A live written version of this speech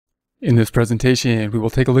In this presentation, we will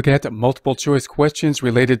take a look at multiple choice questions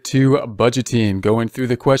related to budgeting, going through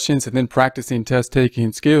the questions and then practicing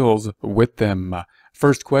test-taking skills with them.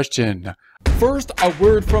 First question. First, a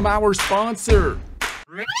word from our sponsor.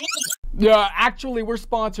 Yeah, actually, we're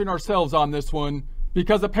sponsoring ourselves on this one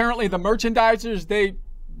because apparently the merchandisers, they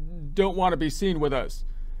don't want to be seen with us.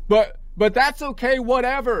 But that's okay,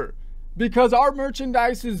 whatever, because our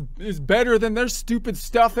merchandise is better than their stupid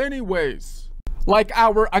stuff anyways. Like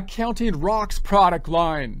our Accounting Rocks product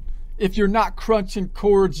line. If you're not crunching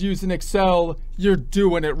chords using Excel, you're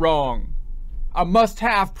doing it wrong. A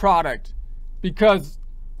must-have product, because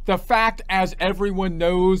the fact, as everyone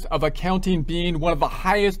knows, of accounting being one of the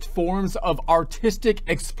highest forms of artistic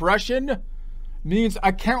expression means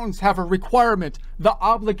accountants have a requirement, the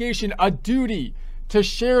obligation, a duty to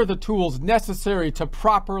share the tools necessary to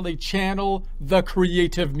properly channel the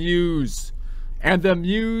creative muse. And the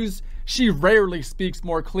muse, she rarely speaks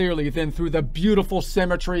more clearly than through the beautiful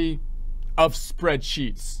symmetry of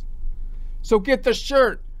spreadsheets. So get the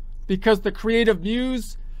shirt, because the creative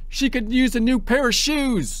muse, she could use a new pair of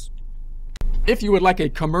shoes. If you would like a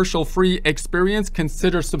commercial-free experience,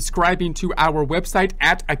 consider subscribing to our website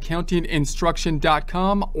at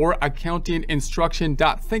accountinginstruction.com or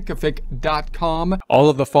accountinginstruction.thinkific.com. All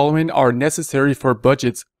of the following are necessary for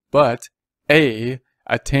budgets, but A.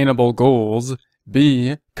 Attainable goals,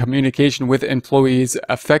 B. Communication with employees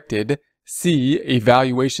affected, C.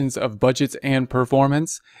 Evaluations of budgets and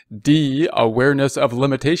performance, D. Awareness of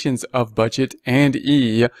limitations of budget, and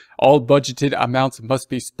E. All budgeted amounts must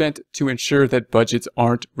be spent to ensure that budgets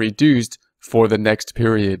aren't reduced for the next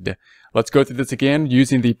period. Let's go through this again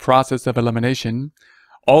using the process of elimination.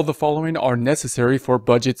 All the following are necessary for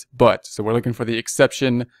budgets, but, so we're looking for the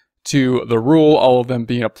exception to the rule, all of them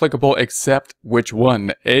being applicable except which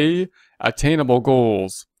one? A. Attainable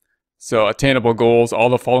goals. So attainable goals, all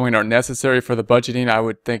the following are necessary for the budgeting. I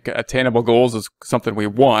would think attainable goals is something we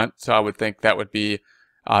want, so I would think that would be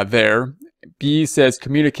there. B says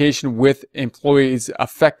communication with employees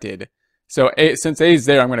affected. So since A is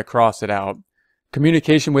there, I'm going to cross it out.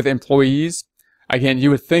 Communication with employees, again,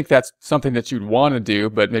 you would think that's something that you'd want to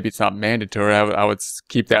do, but maybe it's not mandatory. I would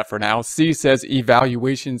keep that for now. C says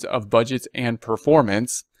evaluations of budgets and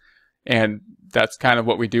performance, and that's kind of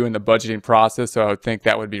what we do in the budgeting process, so I would think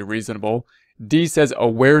that would be reasonable. D says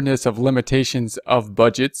awareness of limitations of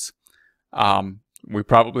budgets. We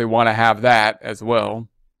probably want to have that as well,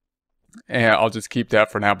 and I'll just keep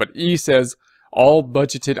that for now. But E says all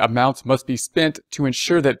budgeted amounts must be spent to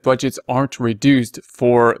ensure that budgets aren't reduced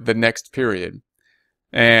for the next period.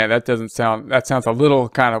 And that sounds a little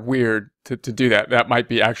kind of weird to do that. That might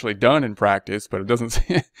be actually done in practice, but it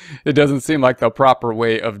doesn't seem like the proper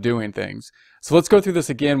way of doing things. So let's go through this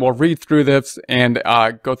again. We'll read through this and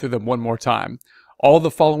go through them one more time. All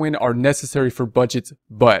the following are necessary for budgets,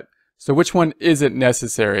 but. So which one isn't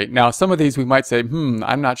necessary? Now, some of these we might say,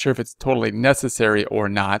 I'm not sure if it's totally necessary or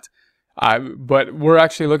not. But we're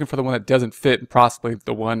actually looking for the one that doesn't fit, and possibly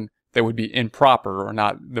the one that would be improper or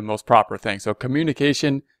not the most proper thing. So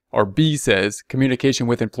communication, or B says, communication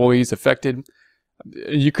with employees affected.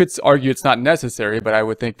 You could argue it's not necessary, but I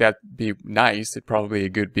would think that'd be nice. It'd probably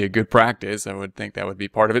be a good practice. I would think that would be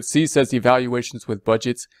part of it. C says evaluations with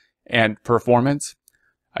budgets and performance.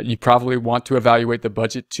 You probably want to evaluate the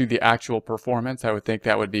budget to the actual performance. I would think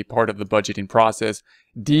that would be part of the budgeting process.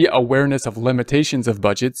 D, awareness of limitations of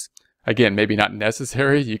budgets. Again, maybe not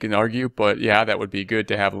necessary, you can argue, but yeah, that would be good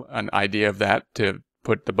to have an idea of that to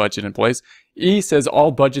put the budget in place. E says all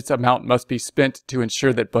budgets amount must be spent to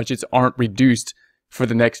ensure that budgets aren't reduced for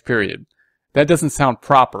the next period. That doesn't sound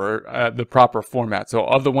proper, the proper format. So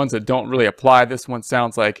of the ones that don't really apply, this one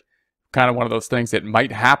sounds like kind of one of those things that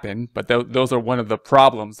might happen, but those are one of the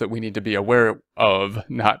problems that we need to be aware of,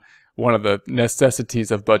 not one of the necessities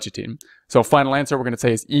of budgeting. So final answer we're going to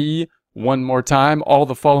say is E. One more time, all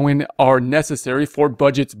the following are necessary for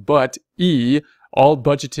budgets, but E, all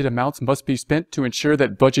budgeted amounts must be spent to ensure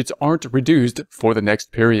that budgets aren't reduced for the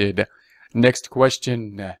next period. Next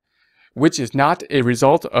question. Which is not a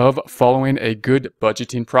result of following a good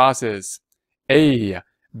budgeting process? A,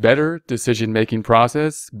 better decision-making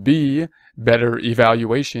process. B, better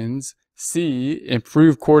evaluations. C,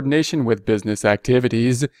 improved coordination with business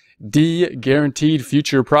activities. D, guaranteed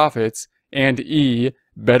future profits. And E,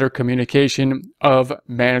 better communication of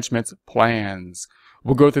management's plans.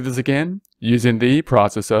 We'll go through this again using the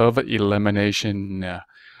process of elimination.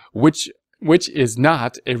 Which is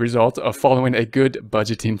not a result of following a good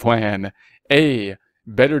budgeting plan? A,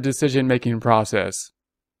 better decision-making process.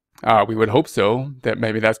 We would hope so. That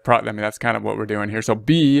maybe that's kind of what we're doing here. So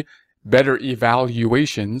B, better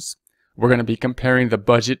evaluations. We're going to be comparing the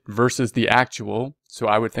budget versus the actual. So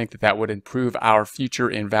I would think that that would improve our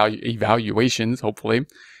future evaluations, hopefully.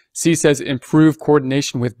 C says improve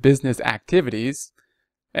coordination with business activities.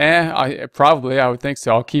 I would think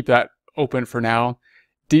so. I'll keep that open for now.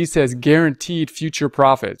 D says guaranteed future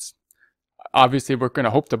profits. Obviously, we're going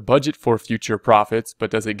to hope to budget for future profits,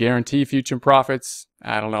 but does it guarantee future profits?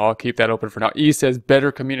 I don't know. I'll keep that open for now. E says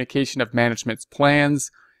better communication of management's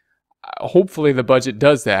plans. Hopefully, the budget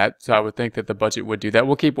does that, so I would think that the budget would do that.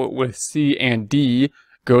 We'll keep it with C and D.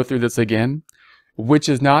 Go through this again. Which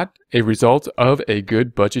is not a result of a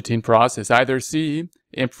good budgeting process. Either C,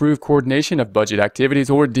 improve coordination of budget activities,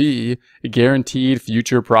 or D, guaranteed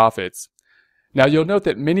future profits. Now you'll note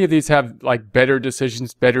that many of these have like better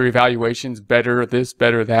decisions, better evaluations, better this,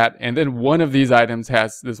 better that, and then one of these items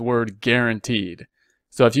has this word guaranteed.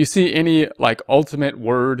 So if you see any like ultimate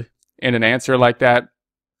word in an answer like that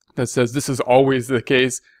that says this is always the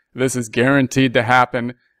case, this is guaranteed to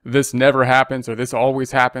happen, this never happens, or this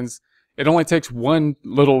always happens, it only takes one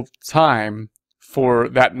little time for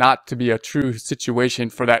that not to be a true situation,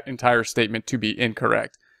 for that entire statement to be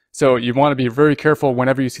incorrect. So you want to be very careful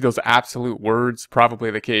whenever you see those absolute words,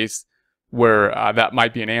 probably the case where that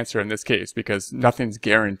might be an answer in this case, because nothing's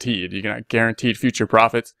guaranteed. You can guaranteed future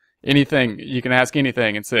profits. Anything, you can ask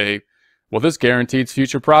anything and say, well, this guarantees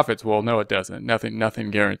future profits. Well, no, it doesn't.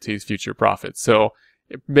 Nothing guarantees future profits. So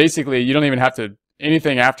basically, you don't even have to,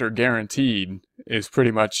 anything after guaranteed is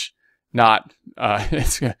pretty much not,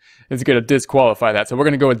 it's going to disqualify that. So we're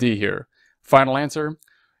going to go with D here. Final answer.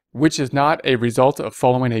 Which is not a result of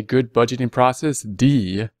following a good budgeting process.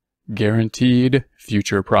 D, guaranteed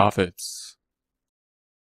future profits.